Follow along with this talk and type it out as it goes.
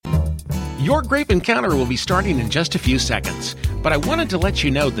Your Grape Encounter will be starting in just a few seconds, but I wanted to let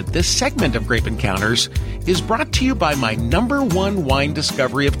you know that this segment of Grape Encounters is brought to you by my number one wine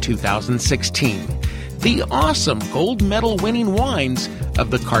discovery of 2016, the awesome gold medal winning wines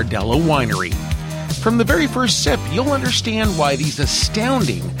of the Cardello Winery. From the very first sip, you'll understand why these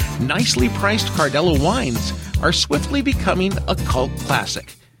astounding, nicely priced Cardello wines are swiftly becoming a cult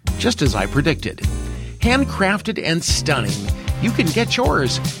classic, just as I predicted. Handcrafted and stunning, you can get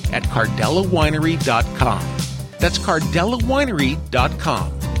yours at cardellowinery.com. That's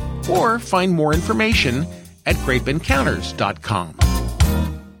cardellowinery.com. Or find more information at grapeencounters.com.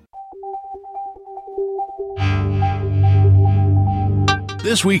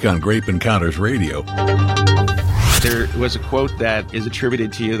 This week on Grape Encounters Radio. There was a quote that is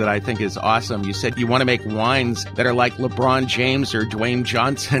attributed to you that I think is awesome. You said you want to make wines that are like LeBron James or Dwayne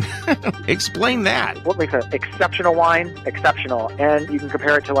Johnson. Explain that. What makes an exceptional wine exceptional? And you can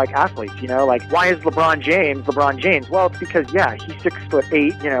compare it to like athletes, like why is LeBron James LeBron James? Well, it's because, he's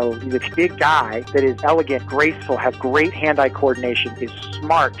 6'8", he's a big guy that is elegant, graceful, has great hand-eye coordination, is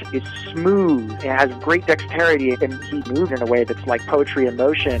smart, is smooth, and has great dexterity, and he moves in a way that's like poetry in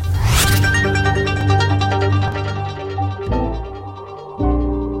motion.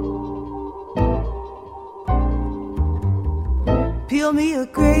 Peel me a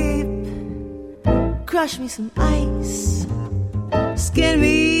grape, crush me some ice, skin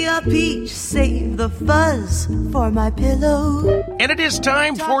me a peach, save the fuzz for my pillow. And it is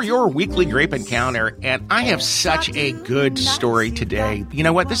time for your weekly Grape Encounter, and I have such a good story today. You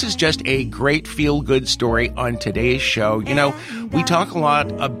know what? This is just a great feel-good story on today's show. We talk a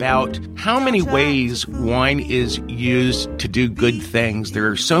lot about how many ways wine is used to do good things. There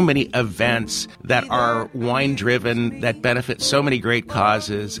are so many events that are wine-driven that benefit so many great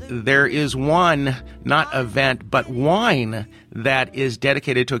causes. There is one, not event, but wine that is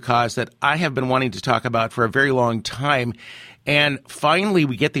dedicated to a cause that I have been wanting to talk about for a very long time. And finally,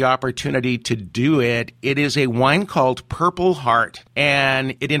 we get the opportunity to do it. It is a wine called Purple Heart,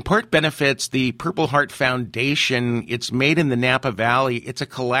 and it in part benefits the Purple Heart Foundation. It's made in the Napa Valley. It's a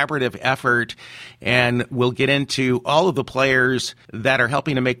collaborative effort, and we'll get into all of the players that are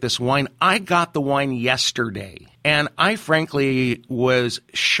helping to make this wine. I got the wine yesterday. And I frankly was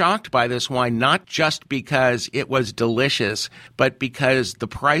shocked by this wine, not just because it was delicious, but because the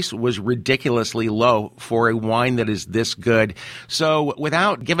price was ridiculously low for a wine that is this good. So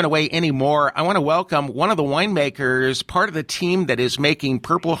without giving away any more, I want to welcome one of the winemakers, part of the team that is making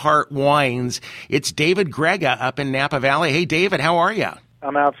Purple Heart wines. It's David Grega up in Napa Valley. Hey, David, how are you?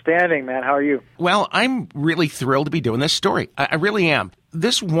 I'm outstanding, man. How are you? Well, I'm really thrilled to be doing this story. I really am.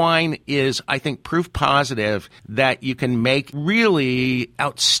 This wine is, I think, proof positive that you can make really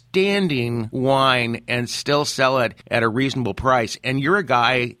outstanding wine and still sell it at a reasonable price. And you're a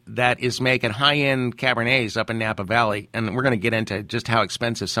guy that is making high-end Cabernets up in Napa Valley, and we're going to get into just how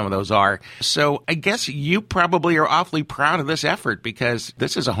expensive some of those are. So I guess you probably are awfully proud of this effort because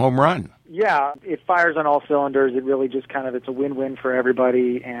this is a home run. Yeah, it fires on all cylinders. It really just it's a win-win for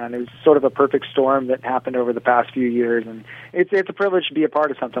everybody, and it was sort of a perfect storm that happened over the past few years, and it's a privilege to be a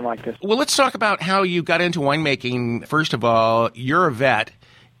part of something like this. Well, let's talk about how you got into winemaking. First of all, you're a vet,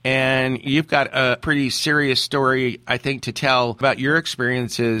 and you've got a pretty serious story, I think, to tell about your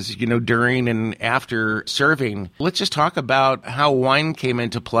experiences, during and after serving. Let's just talk about how wine came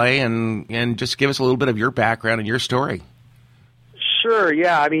into play and just give us a little bit of your background and your story. Sure,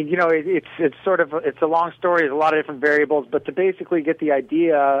 yeah. I mean, it's a long story. There's a lot of different variables, but to basically get the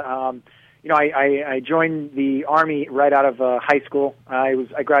idea, I joined the Army right out of high school.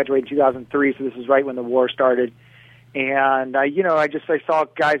 I graduated in 2003, so this is right when the war started. And I saw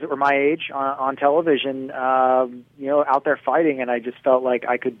guys that were my age on television, out there fighting, and I just felt like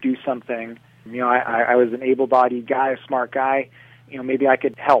I could do something. I was an able-bodied guy, a smart guy. Maybe I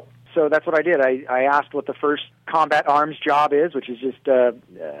could help. So that's what I did. I asked what the first combat arms job is, which is just a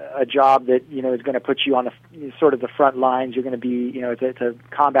job that is going to put you on the sort of the front lines. You're going to be it's a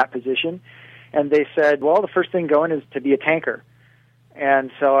combat position, and they said, well, the first thing going is to be a tanker.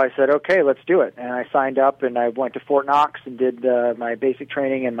 And so I said, okay, let's do it. And I signed up, and I went to Fort Knox and did my basic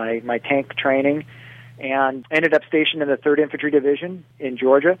training and my tank training, and ended up stationed in the 3rd Infantry Division in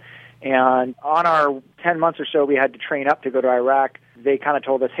Georgia. And on our 10 months or so we had to train up to go to Iraq, they kind of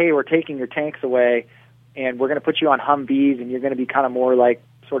told us, hey, we're taking your tanks away, and we're going to put you on Humvees, and you're going to be kind of more like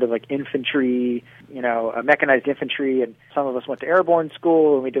sort of like infantry, mechanized infantry. And some of us went to airborne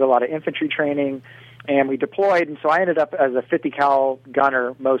school, and we did a lot of infantry training, and we deployed. And so I ended up as a 50 cal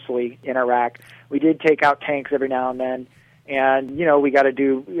gunner mostly in Iraq. We did take out tanks every now and then. And, we got to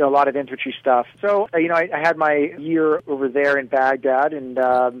do a lot of infantry stuff. So, I had my year over there in Baghdad. And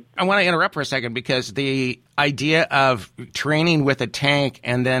I want to interrupt for a second because the idea of training with a tank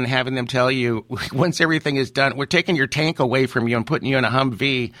and then having them tell you, once everything is done, we're taking your tank away from you and putting you in a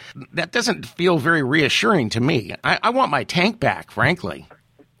Humvee, that doesn't feel very reassuring to me. I want my tank back, frankly.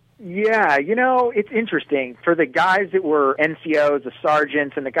 Yeah, it's interesting. For the guys that were NCOs, the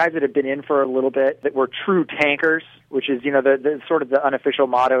sergeants, and the guys that had been in for a little bit that were true tankers, which is, the sort of the unofficial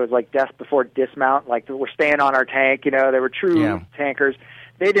motto is like death before dismount, like we're staying on our tank, they were true tankers.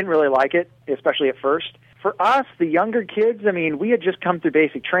 They didn't really like it, especially at first. For us, the younger kids, we had just come through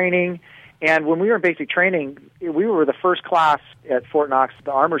basic training, and when we were in basic training, we were the first class at Fort Knox,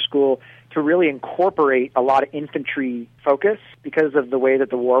 the armor school, to really incorporate a lot of infantry focus because of the way that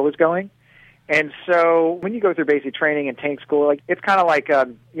the war was going. And so when you go through basic training and tank school, it's kind of like,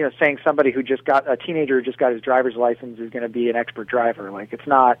 saying somebody a teenager who just got his driver's license is going to be an expert driver. It's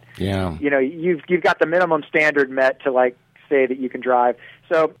not, you've got the minimum standard met to say that you can drive.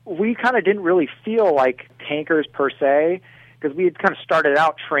 So we kind of didn't really feel like tankers per se, because we had kind of started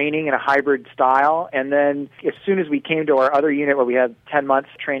out training in a hybrid style, and then as soon as we came to our other unit where we had 10 months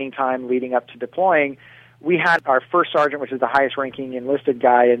training time leading up to deploying, we had our first sergeant, which is the highest ranking enlisted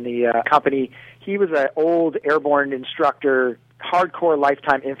guy in the company. He was an old airborne instructor, hardcore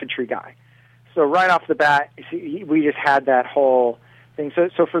lifetime infantry guy. So right off the bat, we just had that whole thing.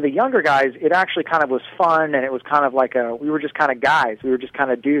 So for the younger guys, it actually kind of was fun, and it was kind of like we were just kind of guys. We were just kind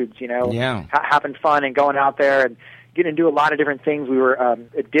of dudes, having fun and going out there and getting to do a lot of different things. We were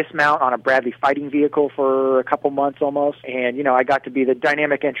a dismount on a Bradley fighting vehicle for a couple months almost. And, I got to be the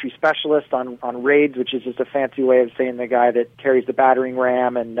dynamic entry specialist on raids, which is just a fancy way of saying the guy that carries the battering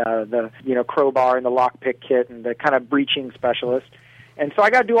ram and the crowbar and the lockpick kit and the kind of breaching specialist. And so I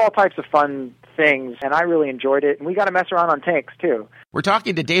got to do all types of fun things, and I really enjoyed it. And we got to mess around on tanks, too. We're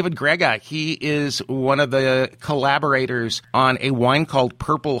talking to David Grega. He is one of the collaborators on a wine called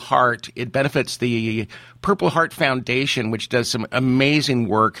Purple Heart. It benefits the Purple Heart Foundation, which does some amazing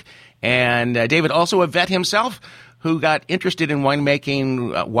work. And David, also a vet himself, who got interested in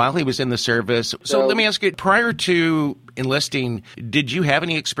winemaking while he was in the service. So let me ask you, prior to enlisting, did you have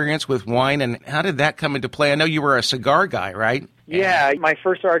any experience with wine, and how did that come into play? I know you were a cigar guy, right? Yeah, my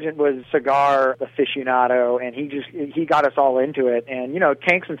first sergeant was cigar aficionado, and he got us all into it. And,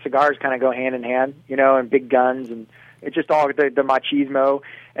 tanks and cigars kind of go hand in hand, and big guns, and it's just all the machismo.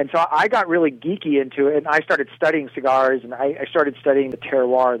 And so I got really geeky into it, and I started studying cigars, and I started studying the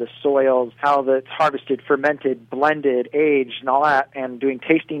terroir, the soils, how it's harvested, fermented, blended, aged, and all that, and doing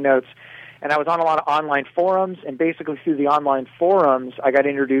tasting notes. And I was on a lot of online forums, and basically through the online forums, I got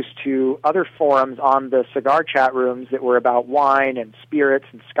introduced to other forums on the cigar chat rooms that were about wine and spirits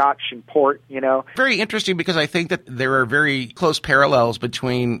and scotch and port, Very interesting, because I think that there are very close parallels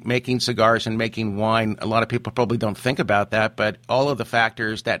between making cigars and making wine. A lot of people probably don't think about that, but all of the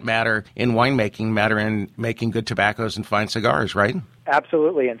factors that matter in winemaking matter in making good tobaccos and fine cigars, right?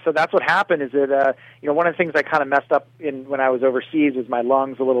 Absolutely. And so that's what happened is that, one of the things I kind of messed up when I was overseas was my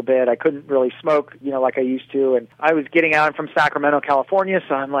lungs a little bit. I couldn't really smoke, like I used to. And I was getting out from Sacramento, California.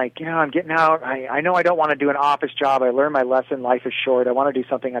 So I'm like, I'm getting out. I know I don't want to do an office job. I learned my lesson. Life is short. I want to do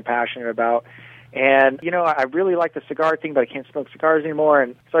something I'm passionate about. And, I really like the cigar thing, but I can't smoke cigars anymore.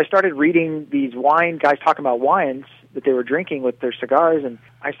 And so I started reading these wine guys talking about wines that they were drinking with their cigars. And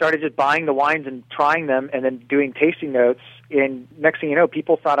I started just buying the wines and trying them and then doing tasting notes. And next thing you know,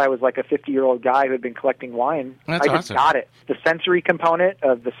 people thought I was like a 50-year-old guy who had been collecting wine. That's I just got it. The sensory component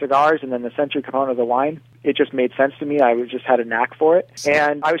of the cigars and then the sensory component of the wine, it just made sense to me. I just had a knack for it.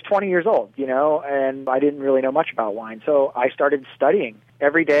 And I was 20 years old, and I didn't really know much about wine. So I started studying.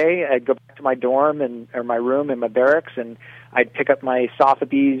 Every day I'd go back to my dorm or my room in my barracks, and I'd pick up my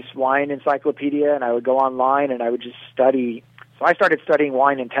Sotheby's wine encyclopedia, and I would go online and I would just study. So I started studying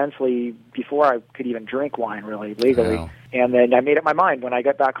wine intensely before I could even drink wine, really, legally. Wow. And then I made up my mind, when I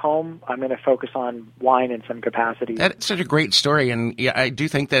get back home, I'm going to focus on wine in some capacity. That's such a great story, and yeah, I do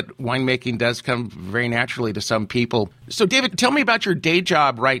think that winemaking does come very naturally to some people. So, David, tell me about your day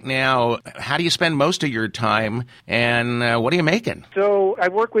job right now. How do you spend most of your time, and what are you making? So I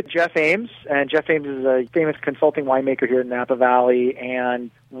work with Jeff Ames, and Jeff Ames is a famous consulting winemaker here in Napa Valley,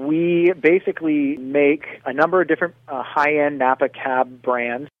 and we basically make a number of different high-end Napa Cab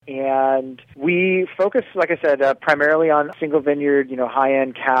brands. And we focus, like I said, primarily on single vineyard,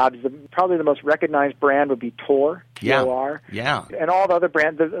 high-end cabs. Probably the most recognized brand would be Tor, T-O-R. Yeah. And all the other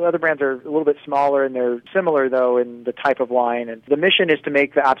brands are a little bit smaller, and they're similar, though, in the type of wine. And the mission is to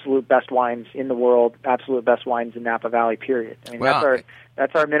make the absolute best wines in the world, absolute best wines in Napa Valley, period. I mean,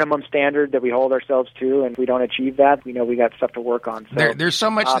 that's our minimum standard that we hold ourselves to, and if we don't achieve that, we know we got stuff to work on. So there's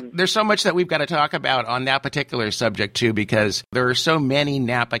so much that we've got to talk about on that particular subject too, because there are so many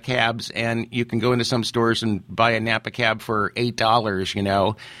Napa cabs, and you can go into some stores and buy a Napa cab for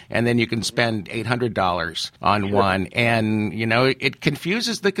 $8, and then you can spend $800 on one, and it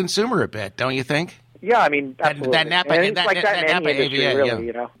confuses the consumer a bit, don't you think? Yeah, I mean, absolutely. That Napa AVA,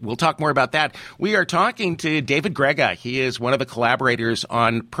 really, We'll talk more about that. We are talking to David Grega. He is one of the collaborators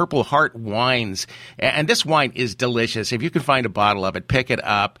on Purple Heart Wines. And this wine is delicious. If you can find a bottle of it, pick it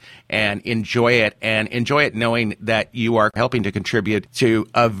up and enjoy it knowing that you are helping to contribute to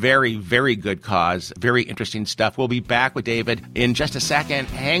a very, very good cause. Very interesting stuff. We'll be back with David in just a second.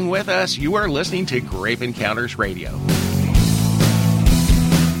 Hang with us. You are listening to Grape Encounters Radio.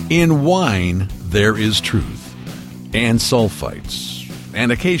 In wine, there is truth, and sulfites, and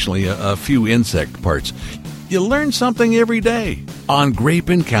occasionally a few insect parts. You learn something every day on Grape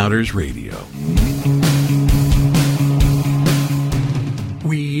Encounters Radio.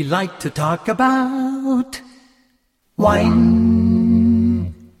 We like to talk about wine.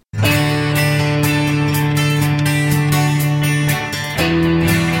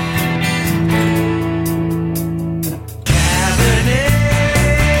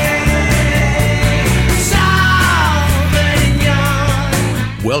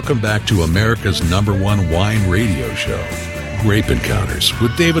 Welcome back to America's #1 wine radio show, Grape Encounters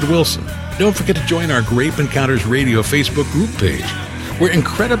with David Wilson. Don't forget to join our Grape Encounters Radio Facebook group page, where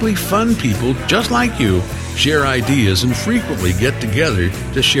incredibly fun people just like you share ideas and frequently get together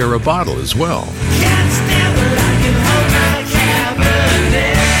to share a bottle as well.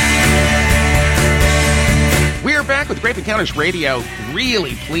 We are back with Grape Encounters Radio.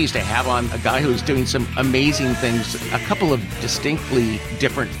 Really pleased to have on a guy who's doing some amazing things, a couple of distinctly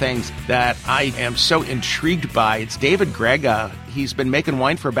different things that I am so intrigued by. It's David Grega. He's been making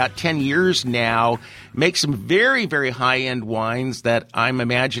wine for about 10 years now, makes some very, very high-end wines that I'm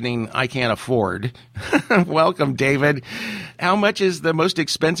imagining I can't afford. Welcome, David. How much is the most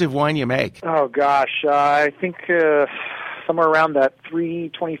expensive wine you make? Oh, gosh. I think somewhere around that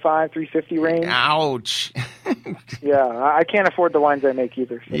 $325, $350 range. Ouch. Yeah, I can't afford the wines I make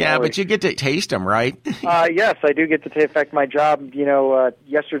either. So yeah, but you get to taste them, right? Yes, I do get to affect my job.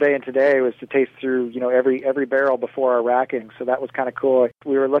 Yesterday and today was to taste through, every barrel before our racking. So that was kind of cool.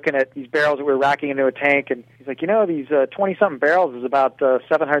 We were looking at these barrels that we were racking into a tank, and he's like, these 20-something barrels is about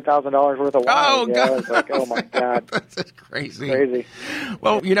 $700,000 worth of wine. Oh, yeah, God. I was like, oh, my God. That's crazy.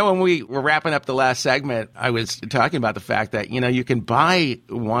 Well, when we were wrapping up the last segment, I was talking about the fact that, you can buy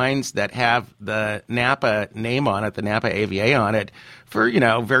wines that have the Napa name on it, the Napa AVA on it, for,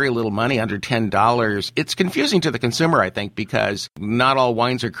 very little money, under $10. It's confusing to the consumer, I think, because not all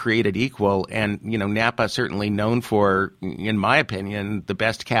wines are created equal. And, Napa certainly known for, in my opinion, the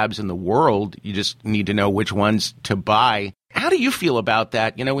best cabs in the world. You just need to know which ones to buy. How do you feel about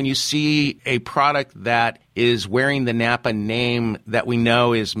that? When you see a product that is wearing the Napa name that we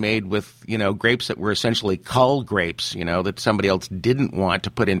know is made with, grapes that were essentially cull grapes, that somebody else didn't want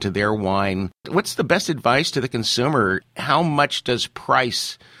to put into their wine. What's the best advice to the consumer? How much does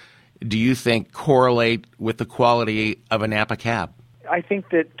price, do you think, correlate with the quality of a Napa cab? I think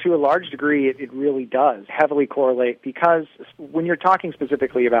that to a large degree it really does heavily correlate, because when you're talking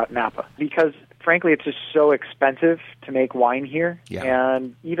specifically about Napa, because frankly it's just so expensive to make wine here,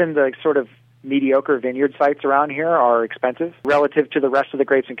 and even the sort of mediocre vineyard sites around here are expensive relative to the rest of the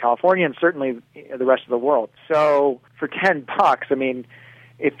grapes in California and certainly the rest of the world. So for $10, I mean,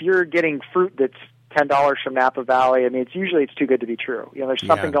 if you're getting fruit that's $10 from Napa Valley, I mean, it's too good to be true. There's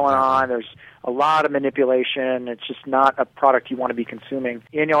something going on. There's a lot of manipulation. It's just not a product you want to be consuming.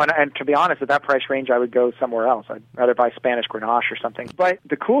 And to be honest, at that price range, I would go somewhere else. I'd rather buy Spanish Grenache or something. But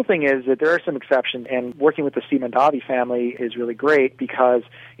the cool thing is that there are some exceptions, and working with the Simondavi family is really great because,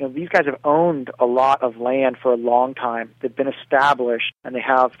 these guys have owned a lot of land for a long time. They've been established, and they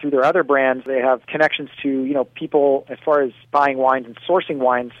have, through their other brands, they have connections to, people as far as buying wines and sourcing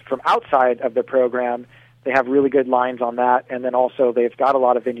wines from outside of their program. They have really good lines on that, and then also they've got a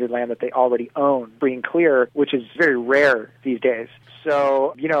lot of vineyard land that they already own, free and clear, which is very rare these days.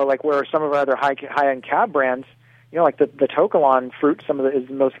 So, like where some of our other high-end cab brands, like the To Kalon fruit, is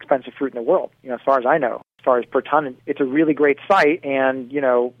the most expensive fruit in the world, as far as I know. As far as per ton, it's a really great site, and,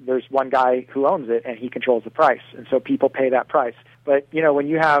 there's one guy who owns it, and he controls the price, and so people pay that price. But, when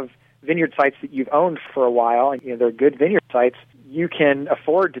you have vineyard sites that you've owned for a while, and, they're good vineyard sites, you can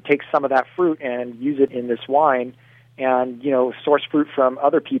afford to take some of that fruit and use it in this wine and, source fruit from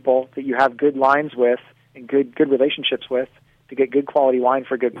other people that you have good lines with and good relationships with to get good quality wine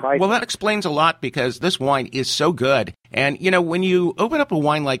for a good price. Well, that explains a lot, because this wine is so good. And, you know, when you open up a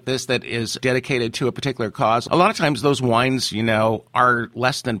wine like this that is dedicated to a particular cause, a lot of times those wines, you know, are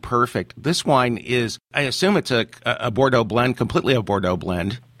less than perfect. This wine is, I assume it's a Bordeaux blend, completely a Bordeaux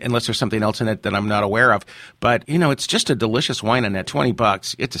blend, unless there's something else in it that I'm not aware of. But, you know, it's just a delicious wine, and at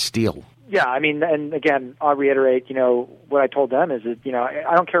 $20, it's a steal. Yeah, I mean, and again, I'll reiterate, you know, what I told them is that, you know,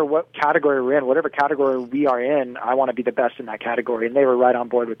 I don't care what category we're in, whatever category we are in, I want to be the best in that category, and they were right on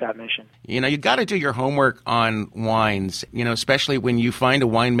board with that mission. You know, you got to do your homework on wines, you know, especially when you find a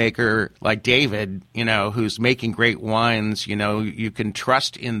winemaker like David, you know, who's making great wines. You know, you can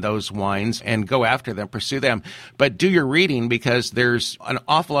trust in those wines and go after them, pursue them, but do your reading, because there's an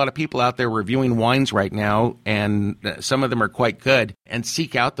awful lot of people out there reviewing wines right now, and some of them are quite good, and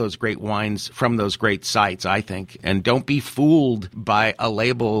seek out those great wines from those great sites, I think. And don't be fooled by a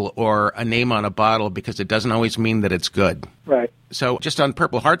label or a name on a bottle, because it doesn't always mean that it's good. Right. So just on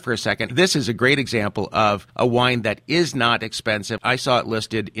Purple Heart for a second, this is a great example of a wine that is not expensive. I saw it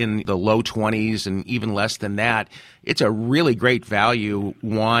listed in the low 20s and even less than that. It's a really great value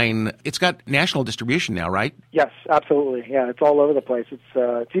wine. It's got national distribution now, right? Yes, absolutely. Yeah, it's all over the place.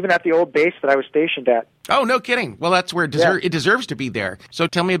 It's even at the old base that I was stationed at. Oh, no kidding. Well, that's where it deserves to be there. So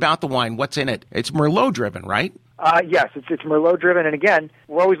tell me about the wine. What's in it? It's Merlot driven, right? Yes, it's Merlot driven. And again,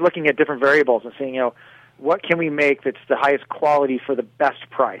 we're always looking at different variables and seeing, you know, what can we make that's the highest quality for the best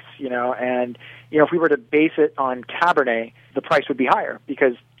price, you know? And, you know, if we were to base it on Cabernet, the price would be higher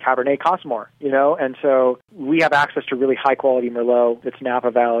because Cabernet costs more, you know? And so we have access to really high-quality Merlot that's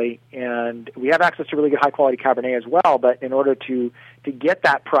Napa Valley, and we have access to really good high-quality Cabernet as well, but in order to get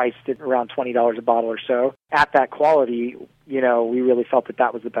that price at around $20 a bottle or so at that quality, you know, we really felt that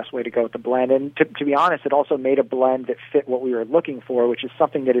that was the best way to go with the blend. And to be honest, it also made a blend that fit what we were looking for, which is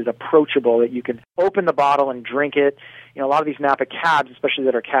something that is approachable, that you can open the bottle and drink it. You know, a lot of these Napa cabs, especially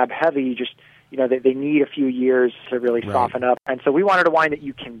that are cab heavy, just, you know, they need a few years to really soften up. And so we wanted a wine that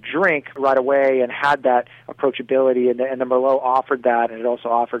you can drink right away and had that approachability, and the Merlot offered that, and it also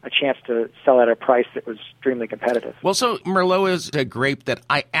offered a chance to sell at a price that was extremely competitive. Well, so Merlot is a grape that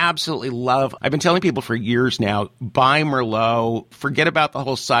I absolutely love. I've been telling people for years now, buy Merlot, forget about the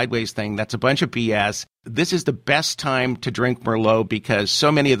whole sideways thing. That's a bunch of BS. This is the best time to drink Merlot because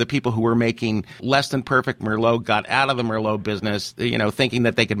so many of the people who were making less than perfect Merlot got out of the Merlot business, you know, thinking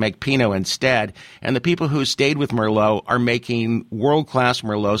that they could make Pinot instead. And the people who stayed with Merlot are making world-class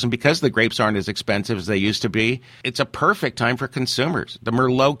Merlots. And because the grapes aren't as expensive as they used to be, it's a perfect time for consumers. The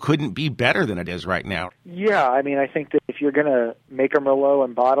Merlot couldn't be better than it is right now. Yeah, I mean, I think that if you're going to make a Merlot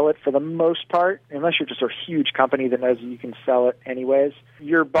and bottle it, for the most part, unless you're just a huge company that knows you can sell it anyways,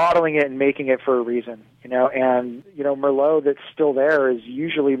 you're bottling it and making it for a reason. You know, and, you know, Merlot that's still there is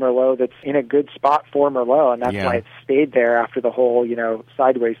usually Merlot that's in a good spot for Merlot, and that's why it stayed there after the whole, you know,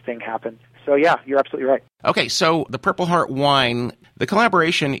 sideways thing happened. So, yeah, you're absolutely right. Okay, so the Purple Heart wine, the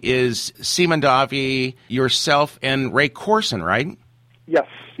collaboration is Seaman Davy, yourself, and Ray Corson, right? Yes,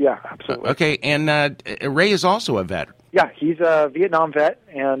 yeah, absolutely. Okay, and Ray is also a vet. Yeah, he's a Vietnam vet,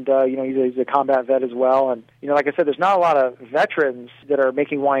 and, you know, he's a combat vet as well. And, you know, like I said, there's not a lot of veterans that are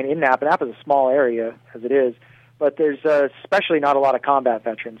making wine in Napa. Napa's a small area, as it is, but there's especially not a lot of combat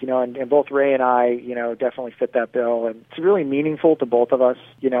veterans, you know, and both Ray and I, you know, definitely fit that bill. And it's really meaningful to both of us.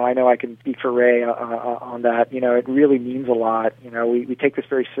 You know I can speak for Ray on that. You know, it really means a lot. You know, we take this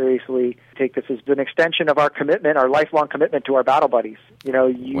very seriously. We take this as an extension of our commitment, our lifelong commitment to our battle buddies. You know,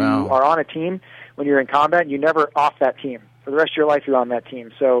 you are on a team when you're in combat, and you're never off that team. For the rest of your life, you're on that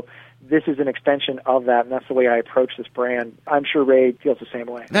team. So this is an extension of that, and that's the way I approach this brand. I'm sure Ray feels the same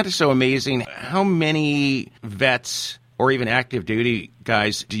way. That is so amazing. How many vets or even active duty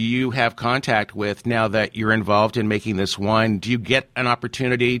guys do you have contact with now that you're involved in making this wine? Do you get an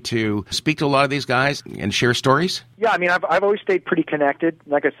opportunity to speak to a lot of these guys and share stories? Yeah, I mean, I've always stayed pretty connected.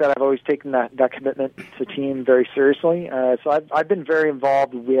 Like I said, I've always taken that commitment to team very seriously. So I've been very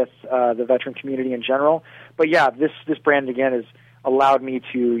involved with the veteran community in general. But yeah, this brand again has allowed me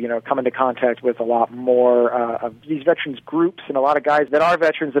to, you know, come into contact with a lot more of these veterans groups and a lot of guys that are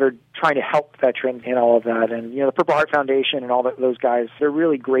veterans that are trying to help veterans and all of that. And, you know, the Purple Heart Foundation and all those guys, they're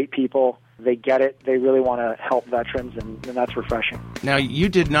really great people. They get it. They really want to help veterans, and that's refreshing. Now, you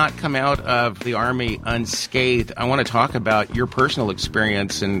did not come out of the Army unscathed. I want to talk about your personal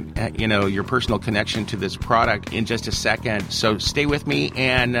experience and, you know, your personal connection to this product in just a second. So stay with me,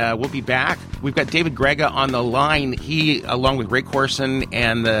 and we'll be back. We've got David Grega on the line. He, along with Ray Corson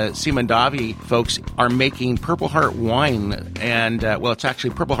and the Seaman Davy folks, are making Purple Heart wine, and, well, it's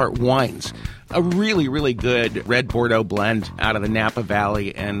actually Purple Heart Wines. A really, really good red Bordeaux blend out of the Napa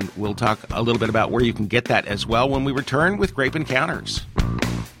Valley, and we'll talk a little bit about where you can get that as well when we return with Grape Encounters.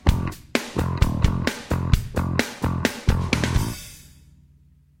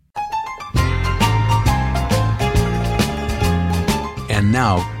 And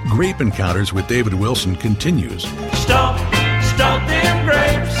now, Grape Encounters with David Wilson continues. Stomp them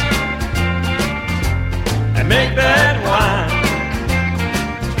grapes and make that wine.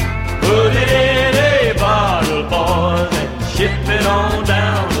 Put it in a bottle, boys, and ship it on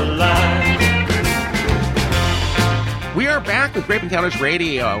down the line. We are back with Grape Encounters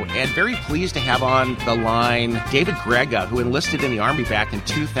Radio, and very pleased to have on the line David Grega, who enlisted in the Army back in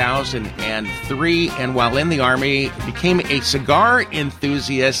 2003, and while in the Army became a cigar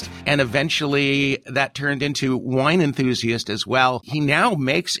enthusiast, and eventually that turned into wine enthusiast as well. He now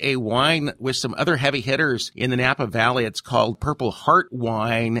makes a wine with some other heavy hitters in the Napa Valley. It's called Purple Heart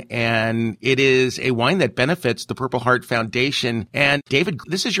Wine, and it is a wine that benefits the Purple Heart Foundation. And David,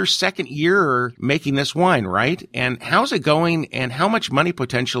 this is your second year making this wine, right? And how's it going, and how much money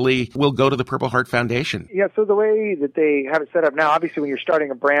potentially will go to the Purple Heart Foundation? Yeah, so the way that they have it set up now, obviously when you're starting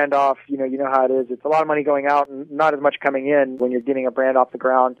a brand off, you know how it is. It's a lot of money going out and not as much coming in when you're getting a brand off the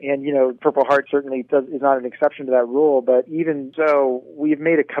ground. And, Purple Heart certainly is not an exception to that rule. But even so, we've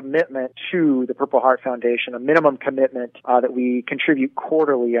made a commitment to the Purple Heart Foundation, a minimum commitment that we contribute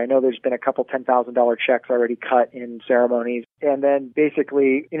quarterly. I know there's been a couple $10,000 checks already cut in ceremonies. And then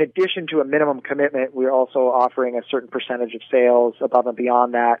basically, in addition to a minimum commitment, we're also offering a certain percentage of sales above and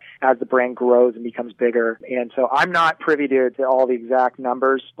beyond that as the brand grows and becomes bigger. And so I'm not privy to all the exact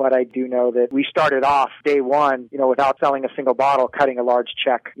numbers, but I do know that we started off day one, without selling a single bottle, cutting a large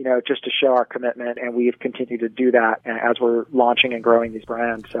check, just to show our commitment. And we've continued to do that as we're launching and growing these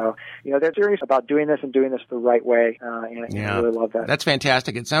brands. So, they're serious about doing this and doing this the right way. And I really love that. That's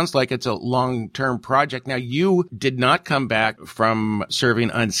fantastic. It sounds like it's a long-term project. Now, you did not come back from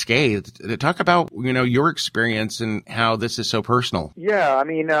serving unscathed. Talk about, your experience and how this is so personal. Yeah, I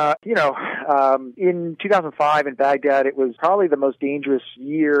mean, in 2005 in Baghdad, it was probably the most dangerous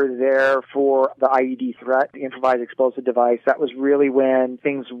year there for the IED threat, the improvised explosive device. That was really when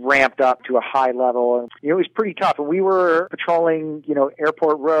things ramped up to a high level. And, it was pretty tough. And we were patrolling,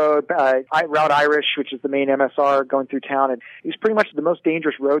 Airport Road, Route Irish, which is the main MSR going through town. And it was pretty much the most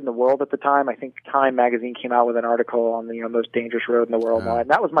dangerous road in the world at the time. I think Time magazine came out with an article on the most dangerous road in the world. And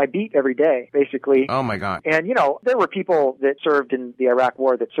that was my beat every day, basically. Oh, my God. And, there were people that served in the Iraq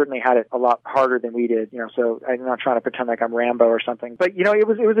War that certainly had it a lot harder than we did, so I'm not trying to pretend like I'm Rambo or something. But, it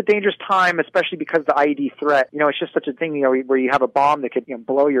was a dangerous time, especially because the IED threat, it's just such a thing, where you have a bomb that could,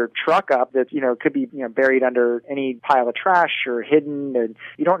 blow your truck up that, could be, buried under any pile of trash or hidden. And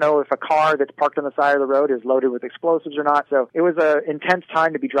you don't know if a car that's parked on the side of the road is loaded with explosives or not. So it was an intense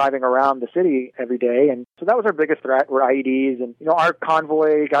time to be driving around the city every day. And so that was our biggest threat, were IEDs. And, our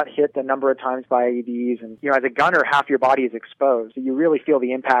convoy got hit a number of times by IEDs. And, as a gunner, half your body is exposed. So you really feel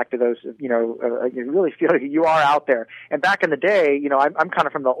the impact of those, you really feel like you are out there. And back in the day, I'm kind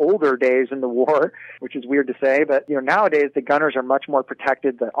of from the older days in the war, which is weird to say, but, nowadays the gunners are much more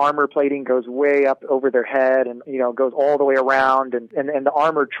protected. The armor plating goes way up over their head and, goes all the way around, and the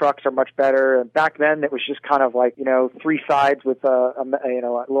armored trucks are much better. And back then it was just kind of like, three sides with a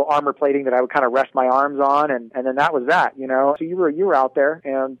little armor plating that I would kind of rest my arms on, and then that was that, So you were out there,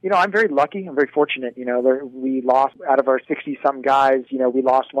 and, I'm very lucky. I'm very fortunate, we lost out of our 60-something guys, we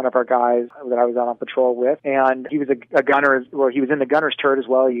lost one of our guys that I was out on patrol with, and he was a gunner, he was in the gunner's turret as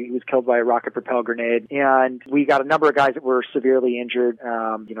well. He was killed by a rocket-propelled grenade, and we got a number of guys that were severely injured,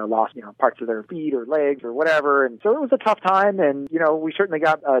 lost, parts of their feet or legs or whatever, and so it was a tough time, and, we certainly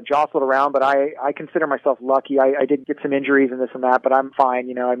got jostled around, but I consider myself lucky. I did get some injuries and this and that, but I'm fine,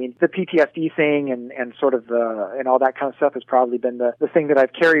 the PTSD thing and sort of and all that kind of stuff has probably been the thing that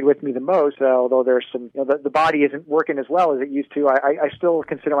I've carried with me the most, although there's some, the body isn't working as well as it used to. I still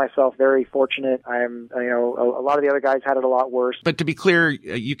consider myself very fortunate. I'm, a lot of the other guys had it a lot worse. But to be clear,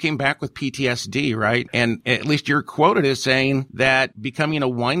 you came back with PTSD, right? And at least you're quoted as saying that becoming a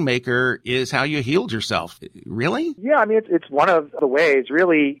winemaker is how you healed yourself. Really? Yeah, I mean, it's one of the ways,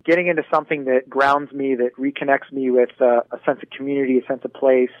 really getting into something that grounds me, that reconnects me with a sense of community, a sense of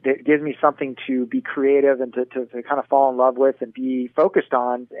place, that gives me something to be creative and to kind of fall in love with and be focused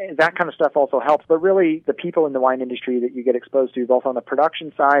on. That kind of stuff also helps. But really, the people in the wine industry that you get exposed to, both on the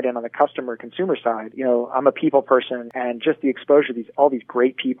production side and on the consumer side, I'm a people person, and just the exposure to all these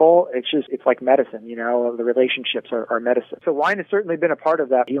great people, it's like medicine, the relationships are medicine. So wine has certainly been a part of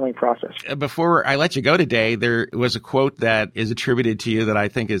that healing process. Before I let you go today, there was a quote that is attributed to you that I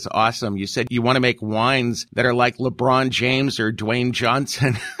think is awesome. You said you want to make wines that are like LeBron James or Dwayne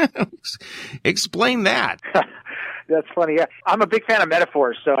Johnson. Explain that. That's funny. Yeah, I'm a big fan of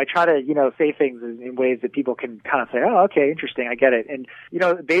metaphors, so I try to, say things in ways that people can kind of say, oh, okay, interesting, I get it. And,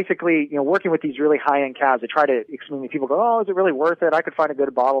 basically, working with these really high-end calves, I try to explain to people, go, oh, is it really worth it? I could find a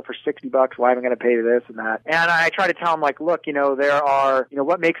good bottle for $60. Why am I going to pay this and that? And I try to tell them, like, look, there are,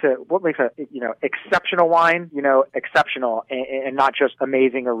 what makes a exceptional wine, exceptional and not just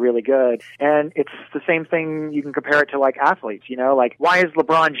amazing or really good. And it's the same thing. You can compare it to like athletes, like why is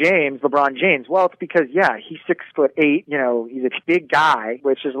LeBron James? Well, it's because, he's 6'8", he's a big guy,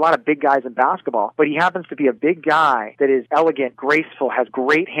 which there's a lot of big guys in basketball, but he happens to be a big guy that is elegant, graceful, has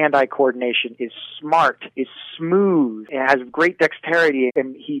great hand-eye coordination, is smart, is smooth, and has great dexterity,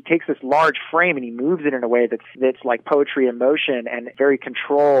 and he takes this large frame and he moves it in a way that's like poetry in motion and very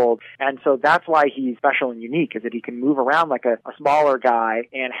controlled. And so that's why he's special and unique, is that he can move around like a smaller guy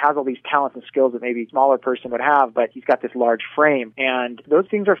and has all these talents and skills that maybe a smaller person would have, but he's got this large frame. And those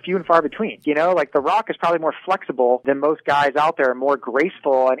things are few and far between. Like The Rock is probably more flexible than most guys out there, more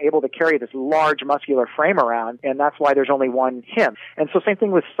graceful and able to carry this large muscular frame around, and that's why there's only one him. And so same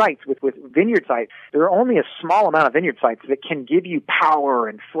thing with sites, with vineyard sites. There are only a small amount of vineyard sites that can give you power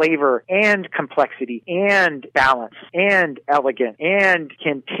and flavor and complexity and balance and elegance and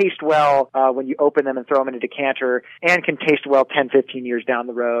can taste well when you open them and throw them in a decanter and can taste well 10, 15 years down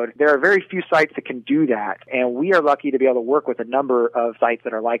the road. There are very few sites that can do that, and we are lucky to be able to work with a number of sites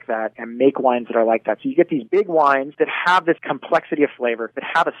that are like that and make wines that are like that. So you get these big wines that have this complexity of flavor, that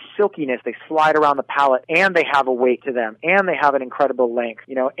have a silkiness, they slide around the palate, and they have a weight to them, and they have an incredible length,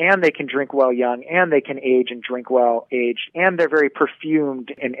 and they can drink well young, and they can age and drink well aged, and they're very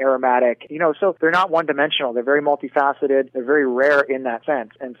perfumed and aromatic, so they're not one-dimensional. They're very multifaceted. They're very rare in that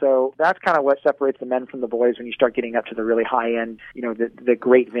sense. And so that's kind of what separates the men from the boys when you start getting up to the really high-end, the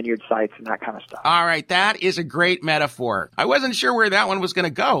great vineyard sites and that kind of stuff. All right, that is a great metaphor. I wasn't sure where that one was going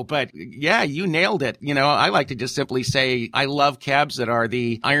to go, but yeah, you nailed it. I like to just simply say I love cabs that are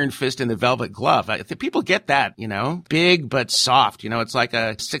the iron fist and the velvet glove. People get that, big but soft. It's like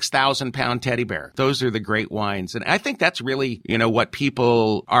a 6,000-pound teddy bear. Those are the great wines. And I think that's really, what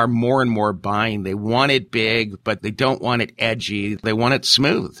people are more and more buying. They want it big, but they don't want it edgy. They want it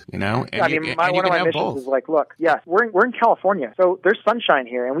smooth, And one of my missions is like, look, yes, we're in California, so there's sunshine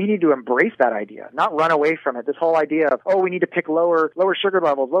here, and we need to embrace that idea, not run away from it. This whole idea of, we need to pick lower sugar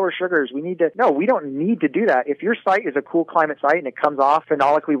levels, lower sugars. No, we don't need to do that. If your site is a cool climate site and it comes off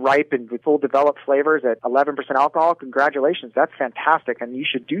phenolically ripe and with full developed flavors at 11% alcohol, congratulations. That's fantastic, and you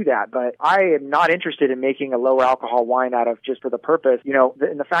should do that. But I am not interested in making a lower alcohol wine out of just for the purpose.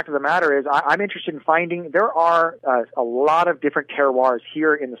 And the fact of the matter is I'm interested in finding there are a lot of different terroirs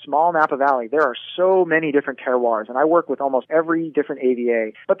here in the small Napa Valley. There are so many different terroirs, and I work with almost every different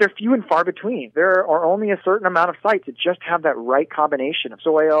AVA, but they're few and far between. There are only a certain amount of sites that just have that right combination of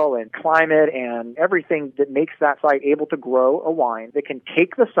soil and climate and everything that makes that site able to grow a wine that can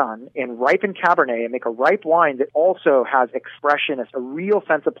take the sun and ripen Cabernet and make a ripe wine that also has expression, a real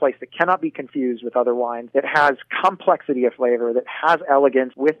sense of place that cannot be confused with other wines, that has complexity of flavor, that has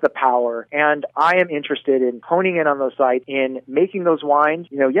elegance with the power. And I am interested in honing in on those sites, in making those wines,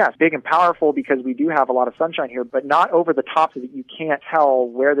 yes, big and powerful because we do have a lot of sunshine here, but not over the top so that you can't tell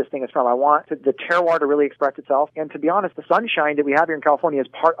where this thing is from. I want the terroir to really express itself. And to be honest, the sunshine that we have here in California is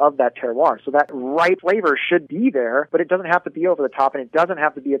part of that terroir. So that ripe flavor should be there, but it doesn't have to be over the top, and it doesn't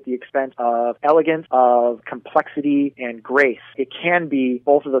have to be at the expense of elegance, of complexity, and grace. It can be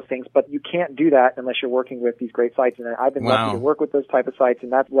both of those things, but you can't do that unless you're working with these great sites. And I've been lucky to work with those type of sites,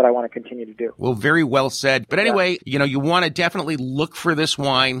 and that's what I want to continue to do. Well, very well said. But anyway, you want to definitely look for this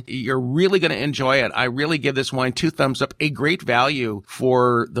wine. You're really going to enjoy it. I really give this wine 2 thumbs up. A great value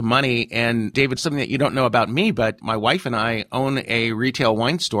for the money. And David, something that you don't know about me, but my wife and I own a retail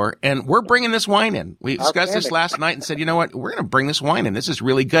wine store, and we're bringing this wine in. We discussed this last night and said, you know what, we're going to bring this wine in. This is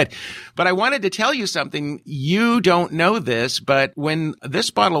really good. But I wanted to tell you something. You don't know this, but when this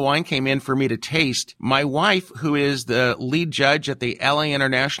bottle of wine came in for me to taste, my wife, who is the lead judge at the LA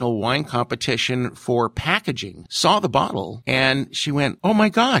International Wine Competition for packaging, saw the bottle and she went, oh my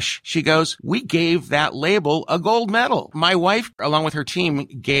gosh. She goes, we gave that label a gold medal. My wife, along with her team,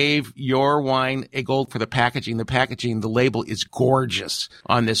 gave your wine a gold for the packaging. The label is gorgeous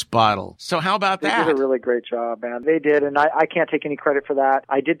on this bottle. So how about that? They did a really great job, man. They did, and I can't take any credit for that.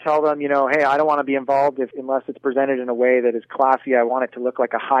 I did tell them, hey, I don't want to be involved unless it's presented in a way that is classy. I want it to look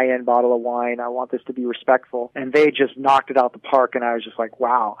like a high-end bottle of wine. I want this to be respectful. And they just knocked it out the park, and I was just like,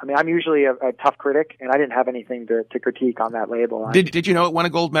 wow. I mean, I'm usually a tough critic, and I didn't have anything to critique on that label. Did you know it won a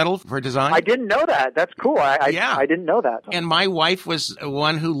gold medal for design? I didn't know that. That's cool. I didn't know that. And my wife was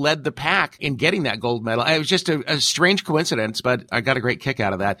one who led the pack in getting that gold medal. It was just a strange coincidence, but I got a great kick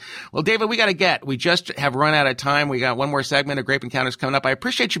out of that. Well, David, we just have run out of time. We got one more segment of Grape Encounters coming up. I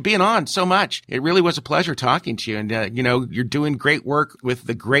appreciate you being on so much. It really was a pleasure talking to you. And, you're doing great work with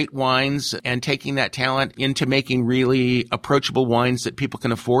the great wines and taking that talent into making really approachable wines that people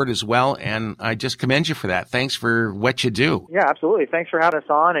can afford as well. And I just commend you for that. Thanks for what you do. Yeah, absolutely. Thanks for having us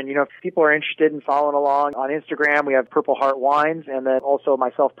on. And, if people are interested in following along on Instagram, we have Purple Heart Wines. And then also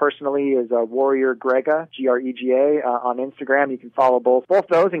myself personally is Warrior Grega, Grega, on Instagram. You can follow both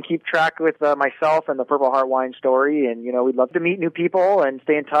those and keep track with myself and the Purple Heart Wine story. And, we'd love to meet new people and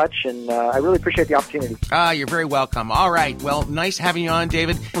stay in touch. And I really appreciate the opportunity. You're very welcome. All right. Well, nice having you on,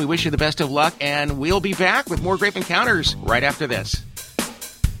 David. We wish you the best of luck. And we'll be back with more Grape Encounters right after this.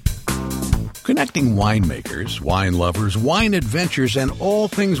 Connecting winemakers, wine lovers, wine adventures, and all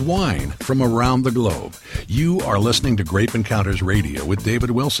things wine from around the globe. You are listening to Grape Encounters Radio with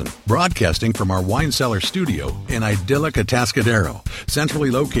David Wilson, broadcasting from our wine cellar studio in idyllic Atascadero, centrally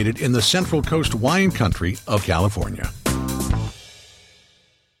located in the Central Coast wine country of California.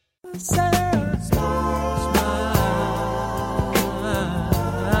 Sarah, smile.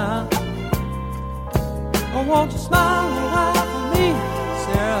 Oh, won't you smile a while for me,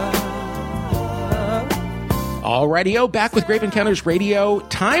 Sarah? Alrighty, back with Grape Encounters Radio.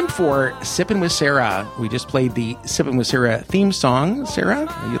 Time for Sippin' with Sarah. We just played the Sippin' with Sarah theme song. Sarah,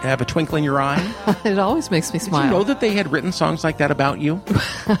 you have a twinkle in your eye. It always makes me smile. Did you know that they had written songs like that about you?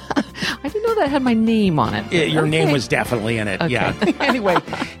 I didn't know that had my name on it. Your name was definitely in it, Okay. yeah. Anyway,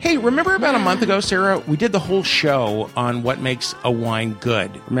 hey, remember about a month ago, Sarah, we did the whole show on what makes a wine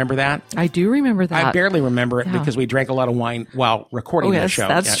good. Remember that? I do remember that. I barely remember it Yeah. because we drank a lot of wine while recording Oh, the yes, show.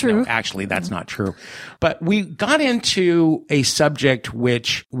 that's true. No, actually, that's not true. But we got into a subject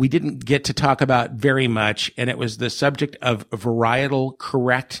which we didn't get to talk about very much, and it was the subject of varietal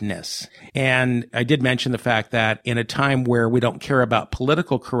correctness. And I did mention the fact that in a time where we don't care about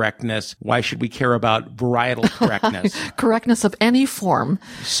political correctness, why should we care about varietal correctness? Correctness of any form.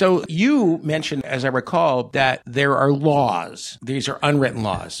 So you mentioned, as I recall, that there are laws. These are unwritten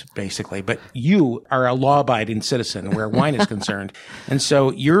laws, basically, but you are a law-abiding citizen where wine is concerned. And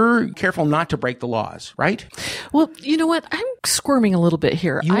so you're careful not to break the laws, right? Well, you know what? I'm squirming a little bit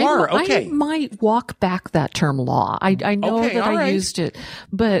here. You are? Okay. I might walk back that term law. I know Okay, that all I right. used it,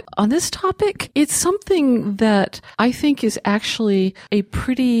 but on this topic, it's something that I think is actually a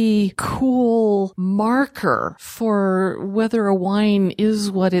pretty cool marker for whether a wine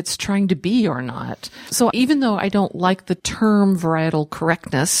is what it's trying to be or not. So even though I don't like the term varietal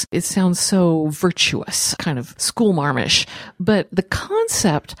correctness, it sounds so virtuous, kind of schoolmarmish, but the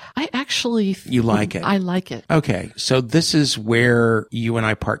concept, I actually You like it. I like it. Okay, so this is where you and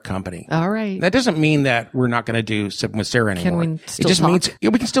I part company. All right. That doesn't mean that we're not going to do Sipping with Sarah anymore. we still it just talk? means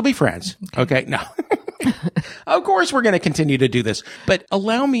we can still be friends. Okay, no. Of course, we're going to continue to do this, but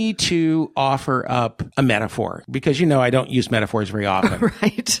allow me to offer up a metaphor because, I don't use metaphors very often.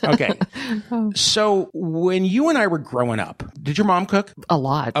 Right. Okay. So when you and I were growing up, did your mom cook? A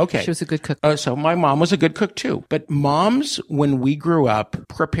lot. Okay. She was a good cook. So my mom was a good cook too. But moms, when we grew up,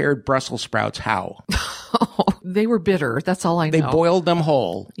 prepared Brussels sprouts how? They were bitter. That's all I know. They boiled them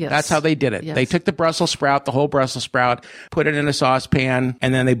whole. Yes. That's how they did it. Yes. They took the Brussels sprout, the whole Brussels sprout, put it in a saucepan,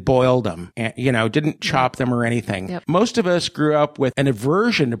 and then they boiled them. And, didn't chop them or anything. Yep. Most of us grew up with an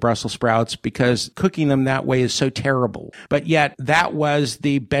aversion to Brussels sprouts because cooking them that way is so terrible. But yet that was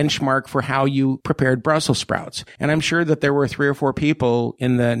the benchmark for how you prepared Brussels sprouts. And I'm sure that there were 3 or 4 people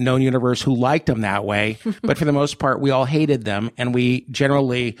in the known universe who liked them that way. But for the most part, we all hated them. And we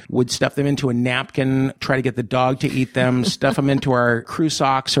generally would stuff them into a napkin, try to get the dog to eat them, stuff them into our crew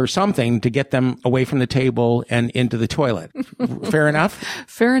socks or something to get them away from the table and into the toilet. Fair enough?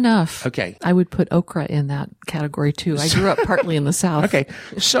 Fair enough. Okay. I would put okra in that category too. I grew up partly in the South. Okay.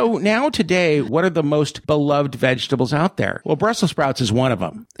 So now today, what are the most beloved vegetables out there? Well, Brussels sprouts is one of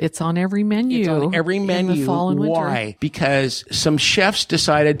them. It's on every menu. It's on every menu. In the fall and winter. Why? Because some chefs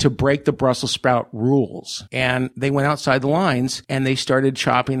decided to break the Brussels sprout rules and they went outside the lines and they started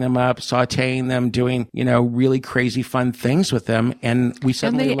chopping them up, sauteing them, doing, really crazy fun things with them. And we And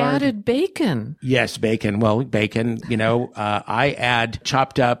suddenly they learned. added bacon. Yes, bacon. Well, bacon, I add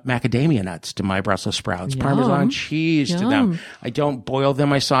chopped up macadamia nuts to my Brussels sprouts, Yum. Parmesan cheese to them. Yum. I don't boil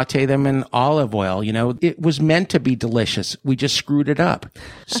them. I saute them in olive oil. It was meant to be delicious. We just screwed it up.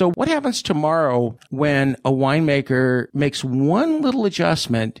 So what happens tomorrow when a winemaker makes one little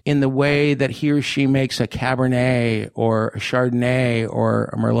adjustment in the way that he or she makes a Cabernet or a Chardonnay or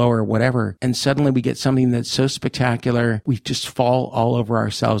a Merlot or whatever, and suddenly we get something that's so spectacular. We just fall all over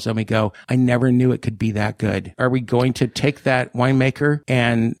ourselves and we go, I never knew it could be that good. Are we going to take that winemaker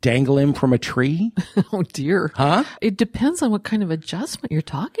and dangle him from a tree? Oh, dear. Huh? It depends on what kind of adjustment you're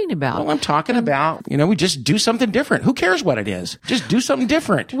talking about. Well, I'm talking about, we just do something different. Who cares what it is? Just do something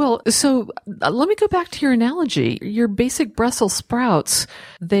different. Well, so let me go back to your analogy. Your basic Brussels sprouts,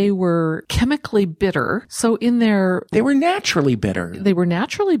 they were chemically bitter. So in their... They were naturally bitter. They were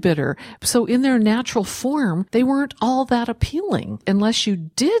naturally bitter. So in their natural form, they weren't all that appealing unless you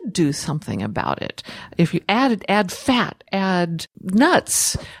did do something about it. If you add fat, add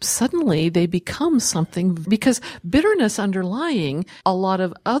nuts, suddenly they become something, because bitterness underlying a lot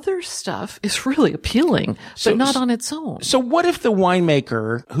of other stuff is really appealing, but not on its own. So what if the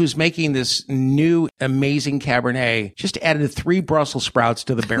winemaker who's making this new amazing Cabernet just added 3 Brussels sprouts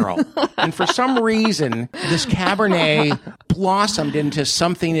to the barrel? And for some reason, this Cabernet blossomed into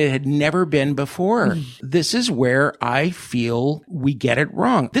something it had never been before. This is where I feel we get it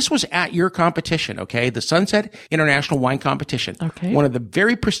wrong. This was at your competition, okay? The Sunset International Wine Competition. Okay. One of the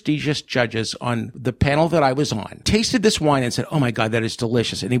very prestigious judges on the panel that I was on tasted this wine and said, oh my God, that is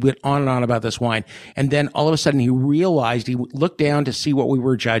delicious. And he went on and on about this wine. And then all of a sudden he realized, he looked down to see what we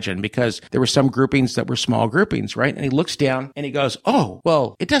were judging, because there were some groupings that were small groupings, right? And he looks down and he goes, oh,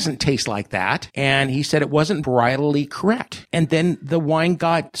 well, it doesn't taste like that. And he said it wasn't varietally correct. And then the wine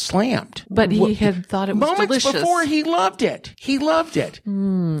got slammed. But he had thought it was moments delicious. Before, he loved it. He loved it. You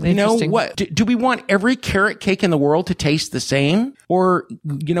know Interesting. what? Do we want every carrot cake in the world to taste the same? Or,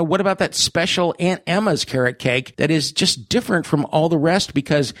 what about that special Aunt Emma's carrot cake that is just different from all the rest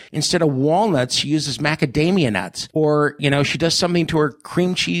because instead of walnuts, she uses macadamia nuts? Or, she does something to her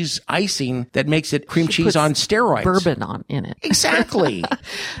cream cheese icing that makes it cream cheese on steroids. Bourbon in it. Exactly.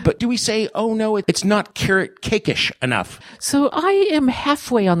 But do we say, oh no, it's not carrot cake-ish enough? So I am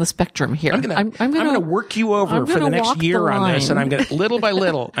halfway on the spectrum here. I'm gonna work you over for the next year on this, and I'm gonna little by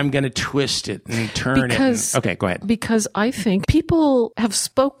little, I'm gonna twist it and turn it. Okay, go ahead. Because I think people have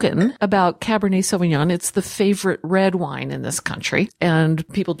spoken about Cabernet Sauvignon. It's the favorite red wine in this country, and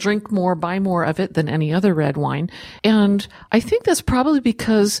people drink more, buy more of it than any other red wine. And I think that's probably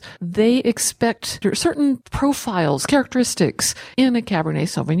because they expect certain profiles, characteristics in a Cabernet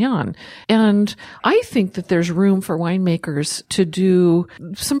Sauvignon. And I think that there's room for winemakers to do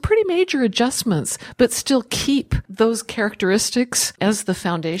some pretty major adjustments, but still keep those characteristics as the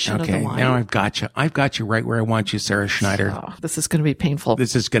foundation of the wine. Now I've got you. I've got you right where I want you, Sarah Schneider. Oh, this is going to be painful.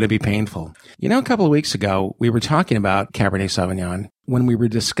 This is going to be painful. A couple of weeks ago, we were talking about Cabernet Sauvignon when we were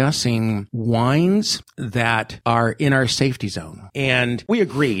discussing wines that are in our safety zone. And we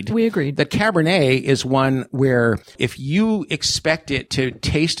agreed that Cabernet is one where if you expect it to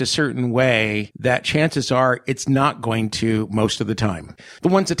taste a certain way, that chances are it's not going to most of the time. The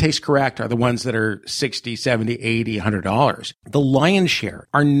ones that taste correct are the ones that are $60, $70, $80, $100. The lion's share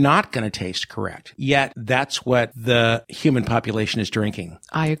are not going to taste correct. Yet that's what the human population is drinking.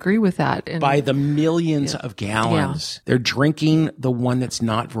 I agree with that. And by the millions of gallons, they're drinking the one that's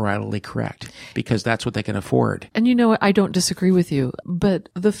not varietally correct because that's what they can afford. And I don't disagree with you, but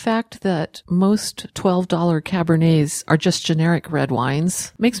the fact that most $12 Cabernets are just generic red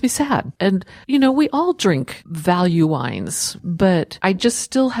wines makes me sad. And, we all drink value wines, but I just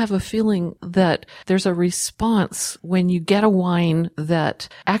still have a feeling that there's a response when you get a wine that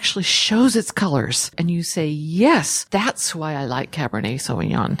actually shows its colors and you say, yes, that's why I like Cabernet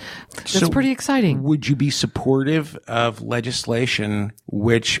Sauvignon. That's pretty exciting. Would you be supportive of legislation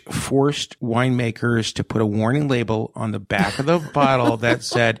which forced winemakers to put a warning label on the back of the bottle that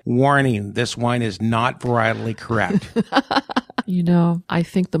said, warning, this wine is not varietally correct? I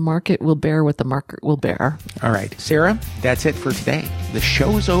think the market will bear what the market will bear. All right. Sarah, that's it for today. The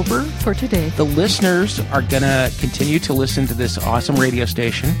show is over. For today. The listeners are going to continue to listen to this awesome radio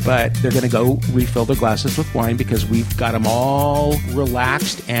station, but they're going to go refill their glasses with wine because we've got them all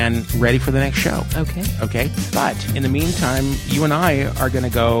relaxed and ready for the next show. Okay? But in the meantime, you and I are going to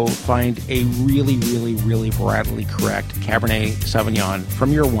go find a really, really, really varietally correct Cabernet Sauvignon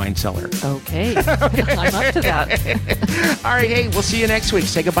from your wine cellar. Okay. I'm up to that. All right. Hey, we'll see you next week.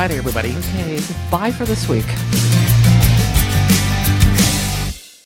 Say goodbye to everybody. Okay. Bye for this week.